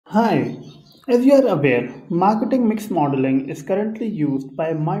Hi, as you are aware, marketing mix modeling is currently used by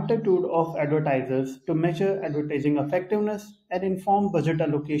a multitude of advertisers to measure advertising effectiveness and inform budget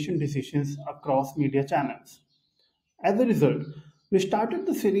allocation decisions across media channels. As a result, we started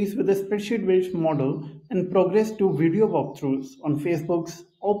the series with a spreadsheet based model and progressed to video walkthroughs on Facebook's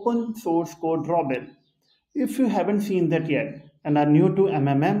open source code Robyn. If you haven't seen that yet and are new to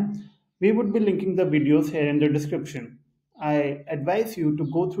MMM, we would be linking the videos here in the description. I advise you to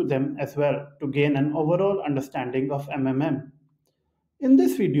go through them as well to gain an overall understanding of MMM. In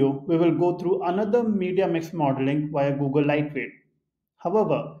this video, we will go through another media mix modeling via Google Lightweight.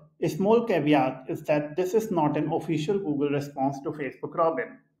 However, a small caveat is that this is not an official Google response to Facebook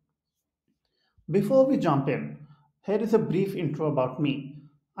Robyn. Before we jump in, here is a brief intro about me.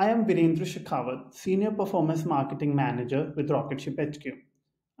 I am Virendra Shekhawat, Senior Performance Marketing Manager with Rocketship HQ.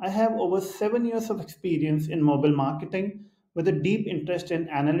 I have over 7 years of experience in mobile marketing with a deep interest in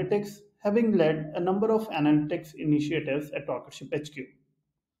analytics, having led a number of analytics initiatives at Rocketship HQ.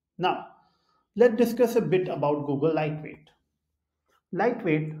 Now, let's discuss a bit about Google Lightweight.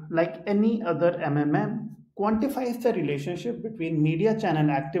 Lightweight, like any other MMM, quantifies the relationship between media channel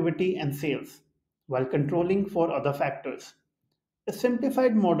activity and sales, while controlling for other factors. A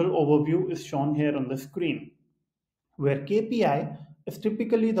simplified model overview is shown here on the screen, where KPI is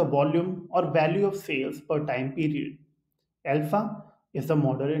typically the volume or value of sales per time period. Alpha is the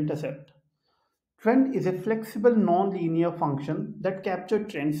model intercept. Trend is a flexible non-linear function that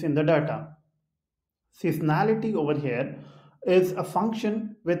captures trends in the data. Seasonality over here is a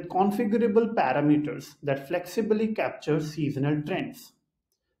function with configurable parameters that flexibly capture seasonal trends.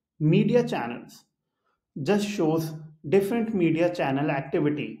 Media channels just shows different media channel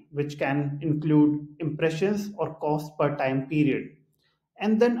activity, which can include impressions or cost per time period,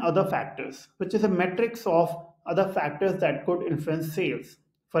 and then other factors, which is a matrix of other factors that could influence sales.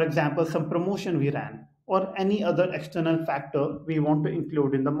 For example, some promotion we ran, or any other external factor we want to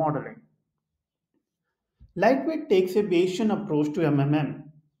include in the modeling. Lightweight takes a Bayesian approach to MMM,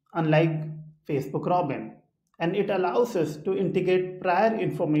 unlike Facebook Robyn, and it allows us to integrate prior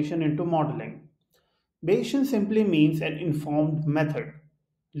information into modeling. Bayesian simply means an informed method,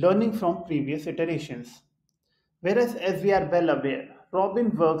 learning from previous iterations. Whereas, as we are well aware,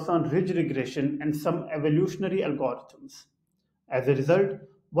 Robyn works on ridge regression and some evolutionary algorithms. As a result,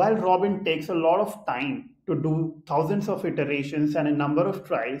 while Robyn takes a lot of time to do thousands of iterations and a number of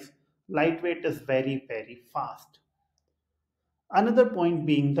tries, Lightweight is very, very fast. Another point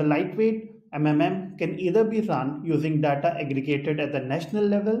being the lightweight MMM can either be run using data aggregated at the national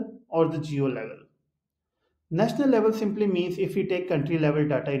level or the geo level. National level simply means if we take country level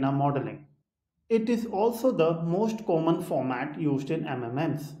data in our modeling. It is also the most common format used in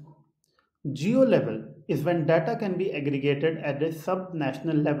MMMs. Geo level is when data can be aggregated at a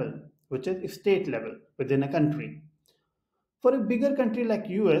sub-national level, which is state level within a country. For a bigger country like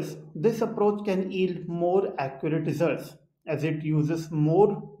US, this approach can yield more accurate results as it uses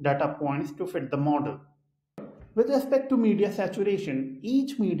more data points to fit the model. With respect to media saturation,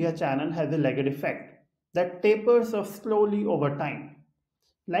 each media channel has a lagged effect that tapers off slowly over time.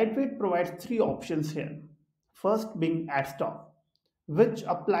 Lightweight provides three options here. First being ad stop, which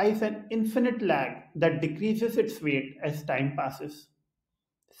applies an infinite lag that decreases its weight as time passes.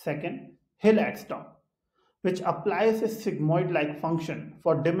 Second, hill ad stop, which applies a sigmoid-like function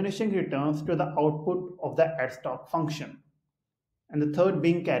for diminishing returns to the output of the ad stop function. And the third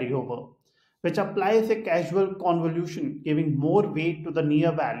being carryover, which applies a casual convolution giving more weight to the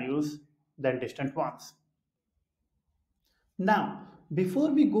near values than distant ones. Now,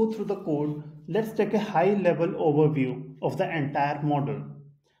 before we go through the code, let's take a high level overview of the entire model.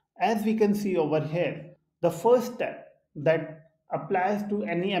 As we can see over here, the first step that applies to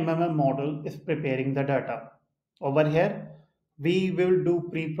any MMM model is preparing the data. Over here, we will do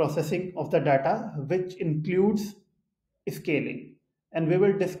pre-processing of the data, which includes scaling. And we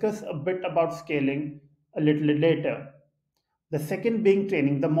will discuss a bit about scaling a little later. The second being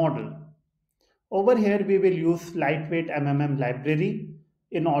training the model. Over here, we will use lightweight MMM library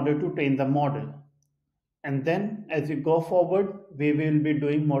in order to train the model. And then as we go forward, we will be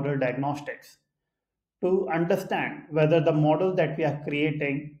doing model diagnostics to understand whether the model that we are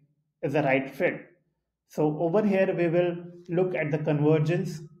creating is the right fit. So over here, we will look at the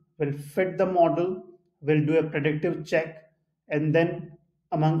convergence, will fit the model, will do a predictive check, and then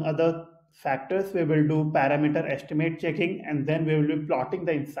among other factors, we will do parameter estimate checking, and then we will be plotting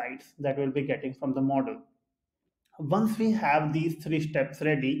the insights that we'll be getting from the model. Once we have these three steps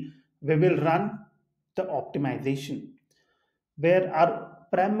ready, we will run the optimization where our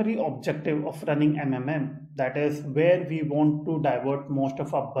primary objective of running MMM, that is where we want to divert most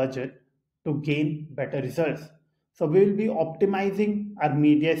of our budget to gain better results. So we will be optimizing our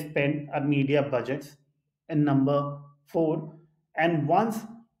media spend, our media budgets in number 4. And once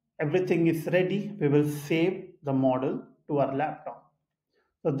everything is ready, we will save the model to our laptop.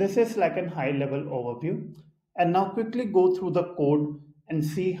 So this is like a high level overview. And now quickly go through the code and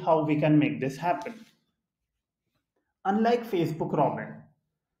see how we can make this happen. Unlike Facebook Robyn,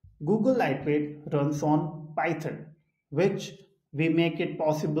 Google Lightweight runs on Python, which we make it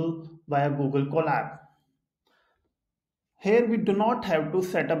possible via Google Colab. Here we do not have to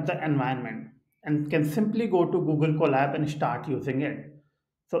set up the environment and can simply go to Google Colab and start using it.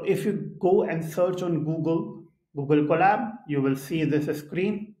 So if you go and search on Google Colab, you will see this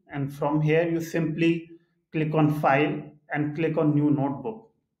screen, and from here you simply click on File and click on New Notebook.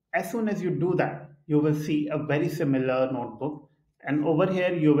 As soon as you do that, you will see a very similar notebook, and over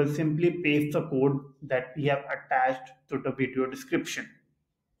here you will simply paste the code that we have attached to the video description.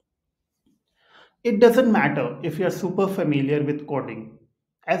 It doesn't matter if you are super familiar with coding,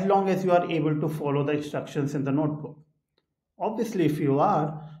 as long as you are able to follow the instructions in the notebook. Obviously, if you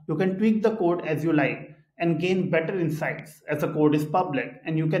are, you can tweak the code as you like and gain better insights as the code is public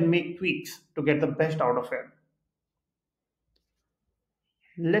and you can make tweaks to get the best out of it.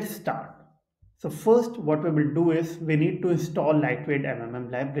 Let's start. So first what we will do is we need to install lightweight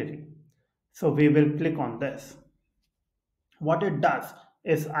MMM library. So we will click on this. What it does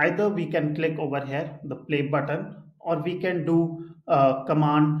is either we can click over here, the play button, or we can do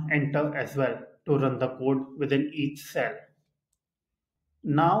command enter as well to run the code within each cell.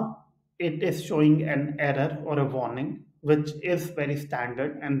 Now it is showing an error or a warning, which is very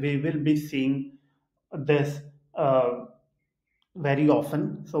standard, and we will be seeing this very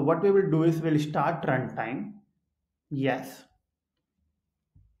often. So what we will do is we'll start runtime. Yes.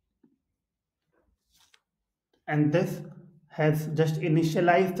 And this has just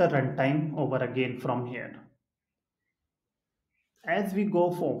initialized the runtime over again from here. As we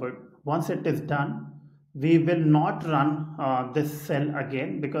go forward, once it is done, we will not run this cell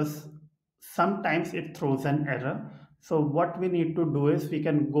again because sometimes it throws an error. So what we need to do is we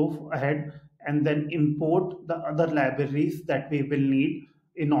can go ahead and then import the other libraries that we will need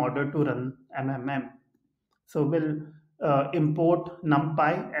in order to run MMM. So we'll import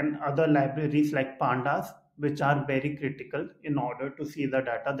NumPy and other libraries like pandas, which are very critical in order to see the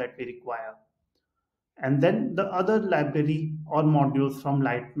data that we require. And then the other library or modules from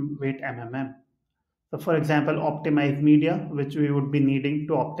lightweight MMM. So for example, optimize media, which we would be needing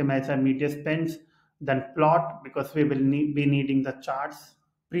to optimize our media spends, then plot, because we will be needing the charts,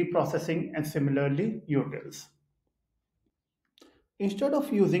 pre-processing, and similarly utils. Instead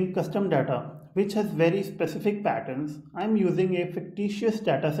of using custom data, which has very specific patterns, I'm using a fictitious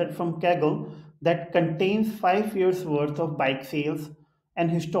dataset from Kaggle that contains 5 years worth of bike sales and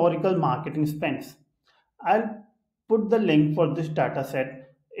historical marketing spends. I'll put the link for this dataset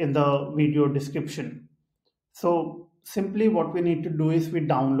in the video description. So simply what we need to do is we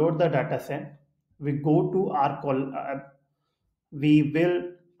download the dataset, we go to our we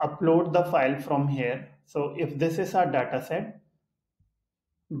will upload the file from here. So if this is our dataset,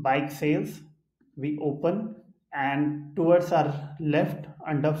 bike sales, we open, and towards our left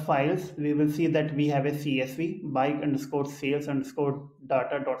under files we will see that we have a CSV, bike underscore sales underscore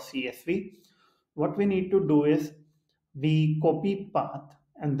data.csv. What we need to do is we copy path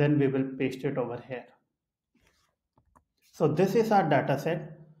and then we will paste it over here. So this is our data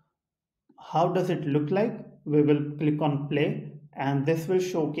set. How does it look like? We will click on play and this will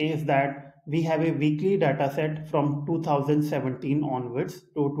showcase that we have a weekly data set from 2017 onwards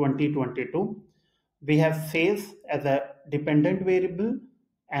to 2022. We have sales as a dependent variable,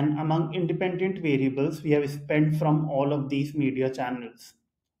 and among independent variables we have spent from all of these media channels.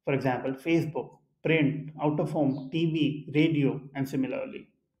 For example, Facebook, print, out of home, TV, radio, and similarly.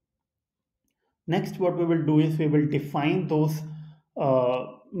 Next, what we will do is we will define those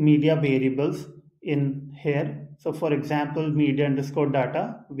media variables in here. So for example, media underscore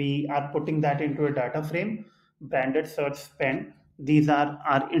data, we are putting that into a data frame, branded search spend. These are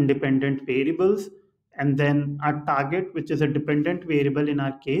our independent variables. And then our target, which is a dependent variable in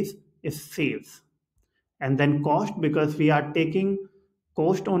our case, is sales. And then cost, because we are taking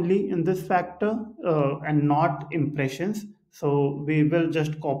cost only in this factor and not impressions. So we will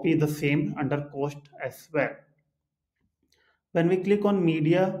just copy the same under cost as well. When we click on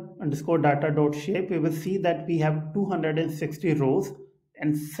media underscore data dot shape, we will see that we have 260 rows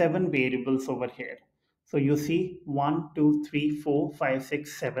and 7 variables over here. So you see 1, 2, 3, 4, 5,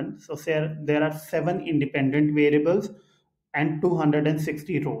 6, 7. So there are 7 independent variables and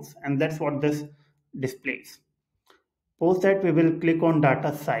 260 rows, and that's what this displays. Post that, we will click on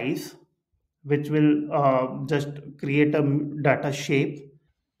data size, which will just create a data shape.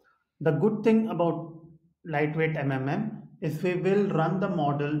 The good thing about lightweight MMM is we will run the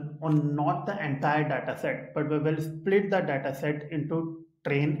model on not the entire data set, but we will split the data set into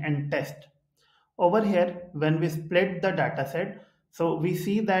train and test. Over here, when we split the data set, so we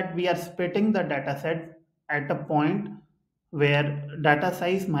see that we are splitting the data set at a point where data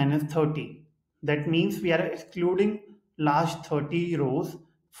size minus 30. That means we are excluding last 30 rows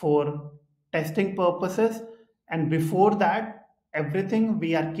for testing purposes, and before that, everything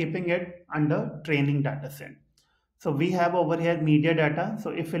we are keeping it under training data set. So we have over here media data.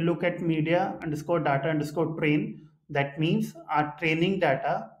 So if we look at media underscore data underscore train, that means our training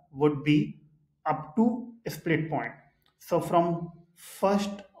data would be up to a split point. So from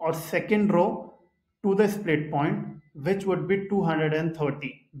first or second row to the split point, which would be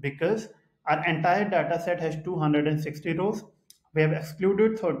 230, because our entire data set has 260 rows. We have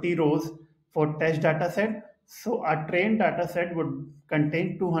excluded 30 rows for test data set. So our trained data set would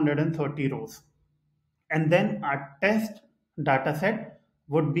contain 230 rows, and then our test data set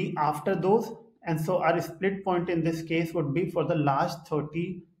would be after those, and so our split point in this case would be for the last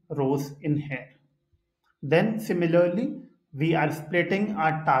 30 rows in here. Then similarly, we are splitting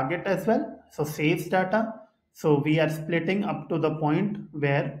our target as well, so saves data. So we are splitting up to the point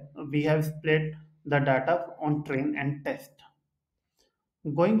where we have split the data on train and test.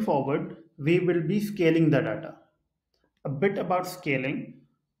 Going forward, we will be scaling the data. A bit about scaling.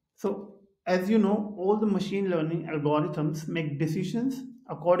 So, as you know, all the machine learning algorithms make decisions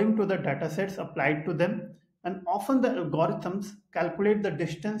according to the datasets applied to them, and often the algorithms calculate the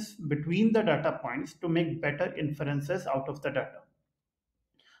distance between the data points to make better inferences out of the data.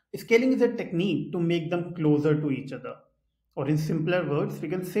 Scaling is a technique to make them closer to each other. Or, in simpler words, we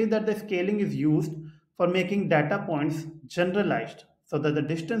can say that the scaling is used for making data points generalized so that the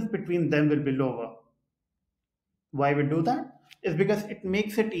distance between them will be lower. Why we do that? Is because it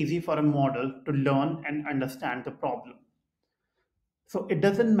makes it easy for a model to learn and understand the problem. So it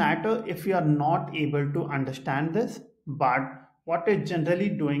doesn't matter if you are not able to understand this, but what it's generally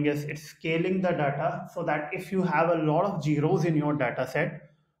doing is it's scaling the data so that if you have a lot of zeros in your data set,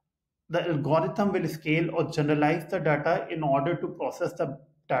 the algorithm will scale or generalize the data in order to process the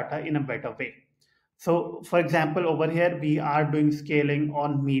data in a better way. So for example, over here, we are doing scaling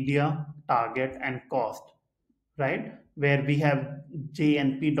on media, target, and cost, right? Where we have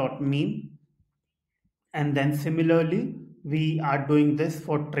jnp.mean, and then similarly, we are doing this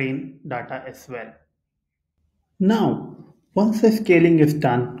for train data as well. Now, once the scaling is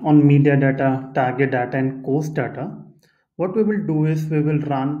done on media data, target data, and cost data, what we will do is we will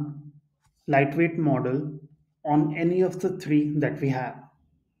run lightweight model on any of the three that we have.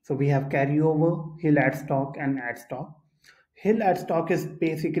 So we have carryover, hill add stock, and add stock. Hill add stock is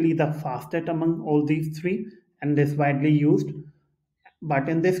basically the fastest among all these three and is widely used. But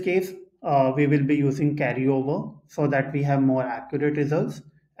in this case, we will be using carryover so that we have more accurate results.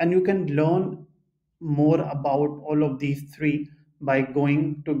 And you can learn more about all of these three by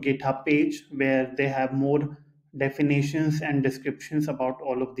going to GitHub page where they have more definitions and descriptions about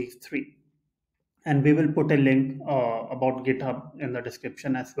all of these three. And we will put a link about GitHub in the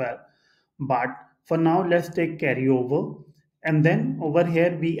description as well. But for now, let's take carryover. And then over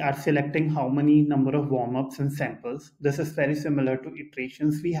here, we are selecting how many number of warm-ups and samples. This is very similar to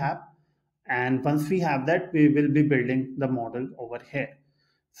iterations we have. And once we have that, we will be building the model over here.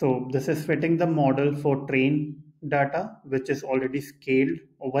 So this is fitting the model for train data, which is already scaled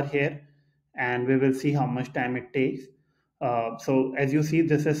over here. And we will see how much time it takes. So as you see,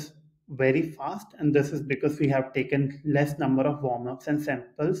 this is very fast, and this is because we have taken less number of warm-ups and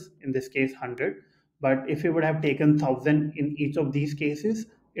samples, in this case 100. But if you would have taken 1000 in each of these cases,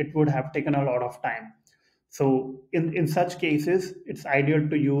 it would have taken a lot of time. So in such cases, it's ideal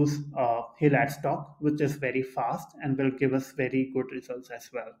to use hill add stock, which is very fast and will give us very good results as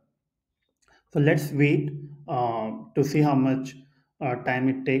well. So let's wait to see how much time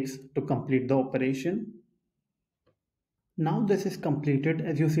it takes to complete the operation. Now this is completed.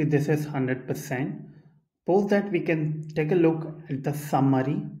 As you see, this is 100%. Post that, we can take a look at the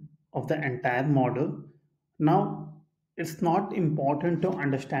summary of the entire model. Now, it's not important to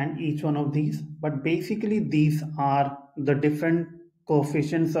understand each one of these, but basically these are the different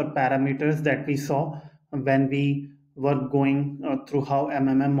coefficients or parameters that we saw when we were going through how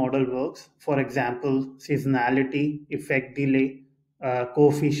MMM model works. For example, seasonality, effect delay,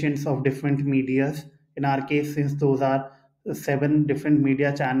 coefficients of different medias. In our case, since those are 7 different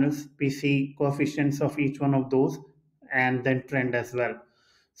media channels, we see coefficients of each one of those, and then trend as well.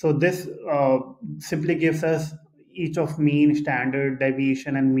 So this simply gives us each of mean, standard,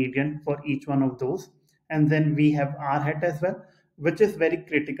 deviation, and median for each one of those. And then we have R hat as well, which is very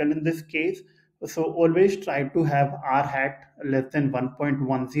critical in this case. So always try to have R hat less than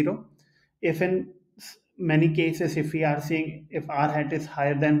 1.10. If in many cases, if we are seeing if R hat is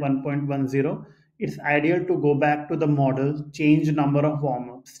higher than 1.10, it's ideal to go back to the model, change number of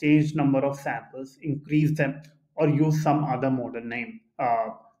warm-ups, change number of samples, increase them, or use some other model name,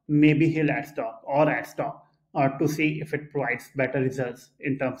 maybe Hill at stock or at stock, to see if it provides better results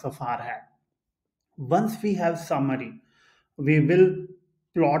in terms of R hat. Once we have summary, we will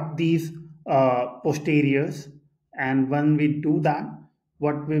plot these posteriors, and when we do that,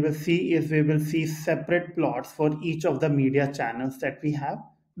 what we will see is we will see separate plots for each of the media channels that we have.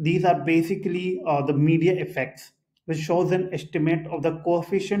 These are basically the media effects, which shows an estimate of the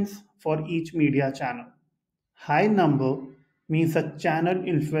coefficients for each media channel. High number means a channel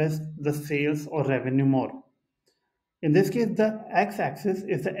influences the sales or revenue more. In this case, the x-axis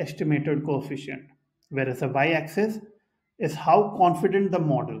is the estimated coefficient, whereas the y-axis is how confident the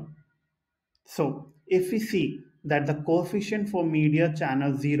model. So if we see that the coefficient for media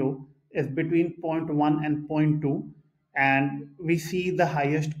channel 0 is between zero point 0.1 and zero point 0.2, and we see the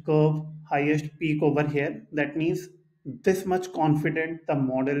highest curve, highest peak over here, that means this much confident the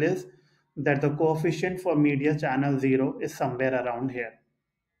model is that the coefficient for media channel 0 is somewhere around here.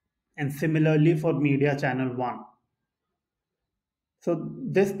 And similarly for media channel 1. So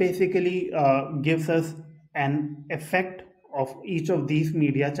this basically gives us an effect of each of these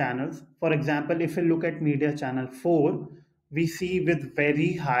media channels. For example, if we look at media channel 4, we see with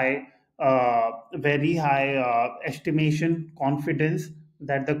very high estimation confidence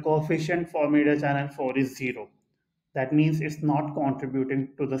that the coefficient for media channel 4 is 0. That means it's not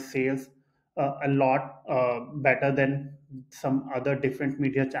contributing to the sales a lot better than some other different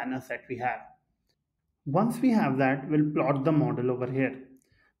media channels that we have. Once we have that, we'll plot the model over here.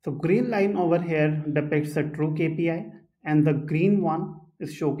 So green line over here depicts the true KPI, and the green one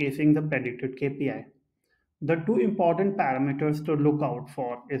is showcasing the predicted KPI. The two important parameters to look out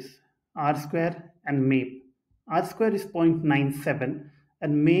for is R square and MAPE. R square is 0.97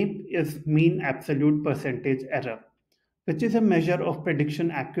 and MAPE is mean absolute percentage error, which is a measure of prediction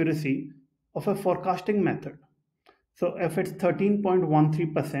accuracy of a forecasting method. So if it's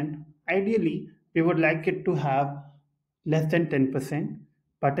 13.13%, ideally we would like it to have less than 10%.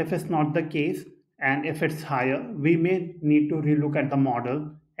 But if it's not the case, and if it's higher, we may need to relook at the model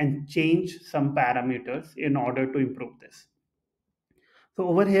and change some parameters in order to improve this. So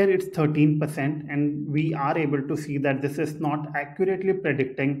over here it's 13%, and we are able to see that this is not accurately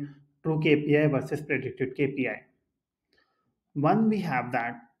predicting true KPI versus predicted KPI. Once we have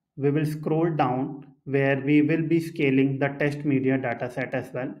that, we will scroll down where we will be scaling the test media dataset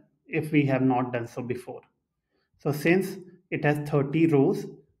as well if we have not done so before. So since it has 30 rows,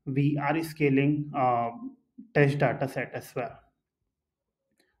 we are scaling test dataset as well.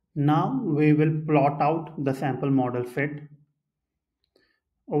 Now we will plot out the sample model fit.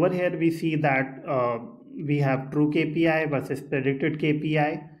 Over here we see that we have true KPI versus predicted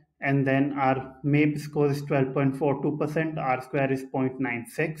KPI, and then our MAPE score is 12.42%, R square is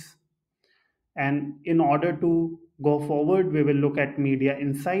 0.96. And in order to go forward, we will look at media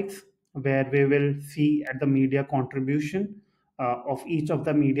insights, where we will see at the media contribution of each of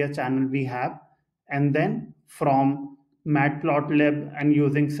the media channel we have. And then from matplotlib and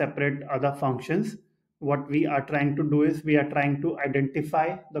using separate other functions, what we are trying to do is we are trying to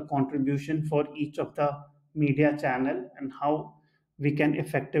identify the contribution for each of the media channel and how we can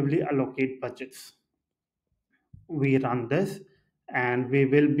effectively allocate budgets. We run this, and we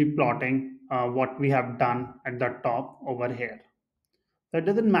will be plotting what we have done at the top over here. So it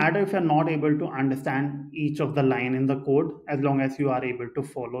doesn't matter if you're not able to understand each of the line in the code, as long as you are able to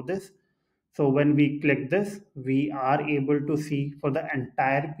follow this. So when we click this, we are able to see for the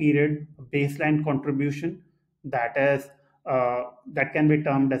entire period baseline contribution, that is that can be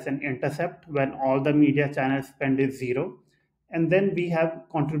termed as an intercept when all the media channel spend is 0. And then we have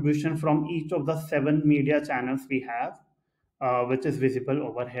contribution from each of the 7 media channels we have, which is visible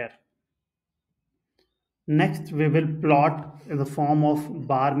over here. Next, we will plot in the form of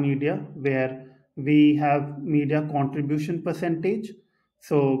bar media, where we have media contribution percentage.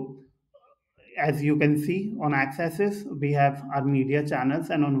 So as you can see, on x-axis we have our media channels,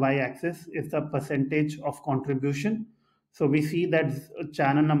 and on y-axis is the percentage of contribution. So we see that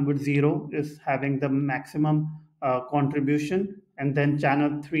channel number 0 is having the maximum contribution, and then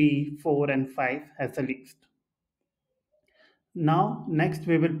channel 3, 4, and 5 has the least. Now, next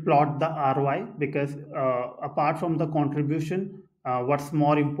we will plot the ROI because apart from the contribution, what's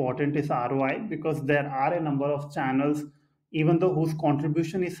more important is ROI because there are a number of channels, even though whose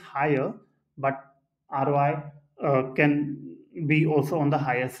contribution is higher, but ROI can be also on the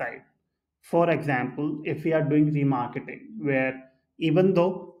higher side. For example, if we are doing remarketing, where even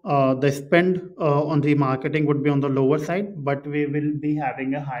though the spend on remarketing would be on the lower side, but we will be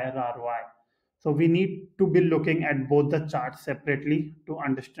having a higher ROI. So we need to be looking at both the charts separately to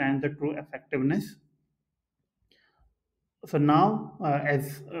understand the true effectiveness. So now,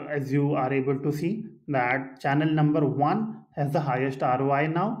 as you are able to see that channel number one has the highest ROI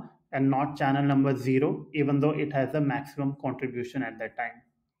now, and not channel number zero, even though it has the maximum contribution at that time.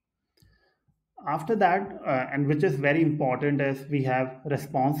 After that, and which is very important, is we have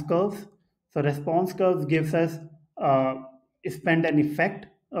response curves. So response curves gives us uh, spend and effect,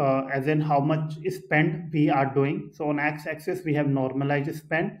 as in how much spend we are doing. So on x-axis we have normalized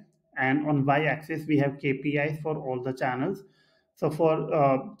spend, and on y-axis we have KPIs for all the channels. So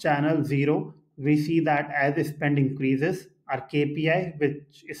for channel 0, we see that as spend increases, our KPI,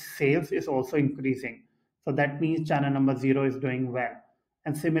 which is sales, is also increasing. So that means channel number 0 is doing well.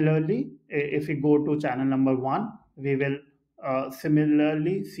 And similarly, if we go to channel number 1, we will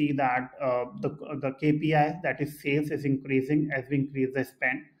similarly see that the KPI, that is sales, is increasing as we increase the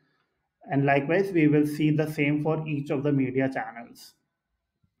spend. And likewise, we will see the same for each of the media channels.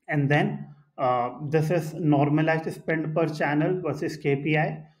 And then this is normalized spend per channel versus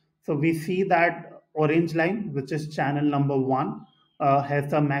KPI. So we see that orange line, which is channel number 1,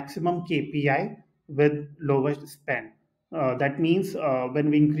 has the maximum KPI with lowest spend. That means when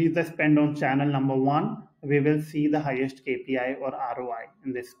we increase the spend on channel number 1, we will see the highest KPI or ROI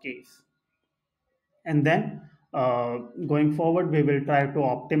in this case. And then going forward, we will try to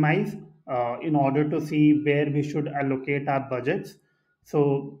optimize in order to see where we should allocate our budgets.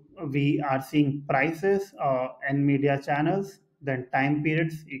 So we are seeing prices and media channels, then time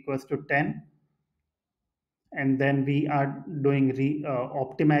periods equals to 10, and then we are doing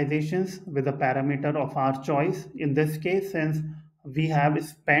optimizations with a parameter of our choice. In this case, since we have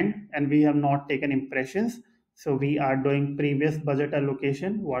spent and we have not taken impressions, so we are doing previous budget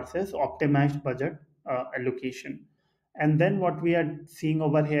allocation versus optimized budget allocation. And then what we are seeing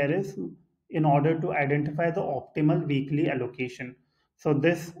over here is, in order to identify the optimal weekly allocation, so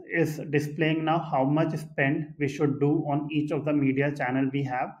this is displaying now how much spend we should do on each of the media channel we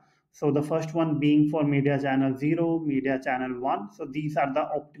have. So the first one being for media channel 0, media channel 1. So these are the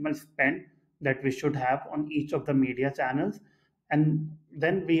optimal spend that we should have on each of the media channels. And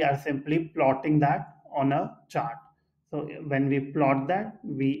then we are simply plotting that on a chart. So when we plot that,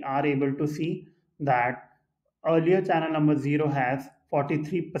 we are able to see that earlier channel number 0 has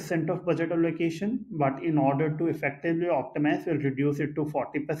 43% of budget allocation, but in order to effectively optimize, we'll reduce it to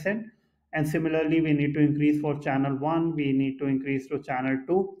 40%. And similarly, we need to increase for channel 1, we need to increase to channel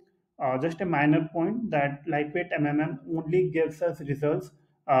 2. Just a minor point that lightweight MMM only gives us results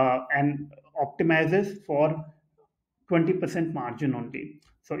and optimizes for 20% margin only.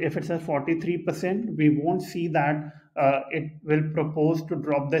 So if it's at 43%, we won't see that it will propose to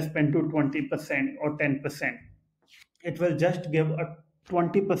drop the spend to 20% or 10%. It will just give a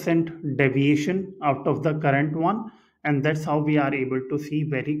 20% deviation out of the current one, and that's how we are able to see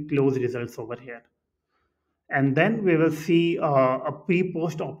very close results over here. And then we will see a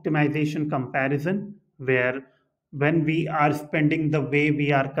pre-post optimization comparison, where when we are spending the way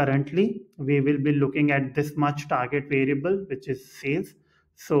we are currently, we will be looking at this much target variable, which is sales.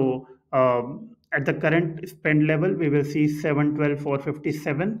 So at the current spend level, we will see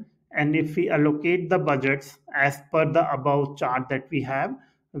 712,457. And if we allocate the budgets as per the above chart that we have,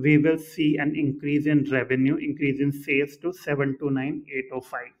 we will see an increase in revenue, increase in sales to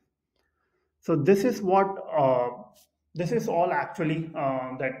 729,805. So this is what this is all actually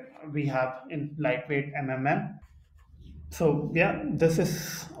that we have in lightweight MMM. So yeah, this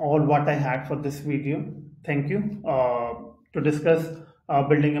is all what I had for this video. Thank you. To discuss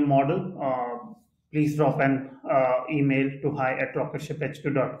building a model, please drop an email to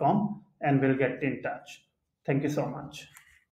hi@rocketshiphq.com and we'll get in touch. Thank you so much.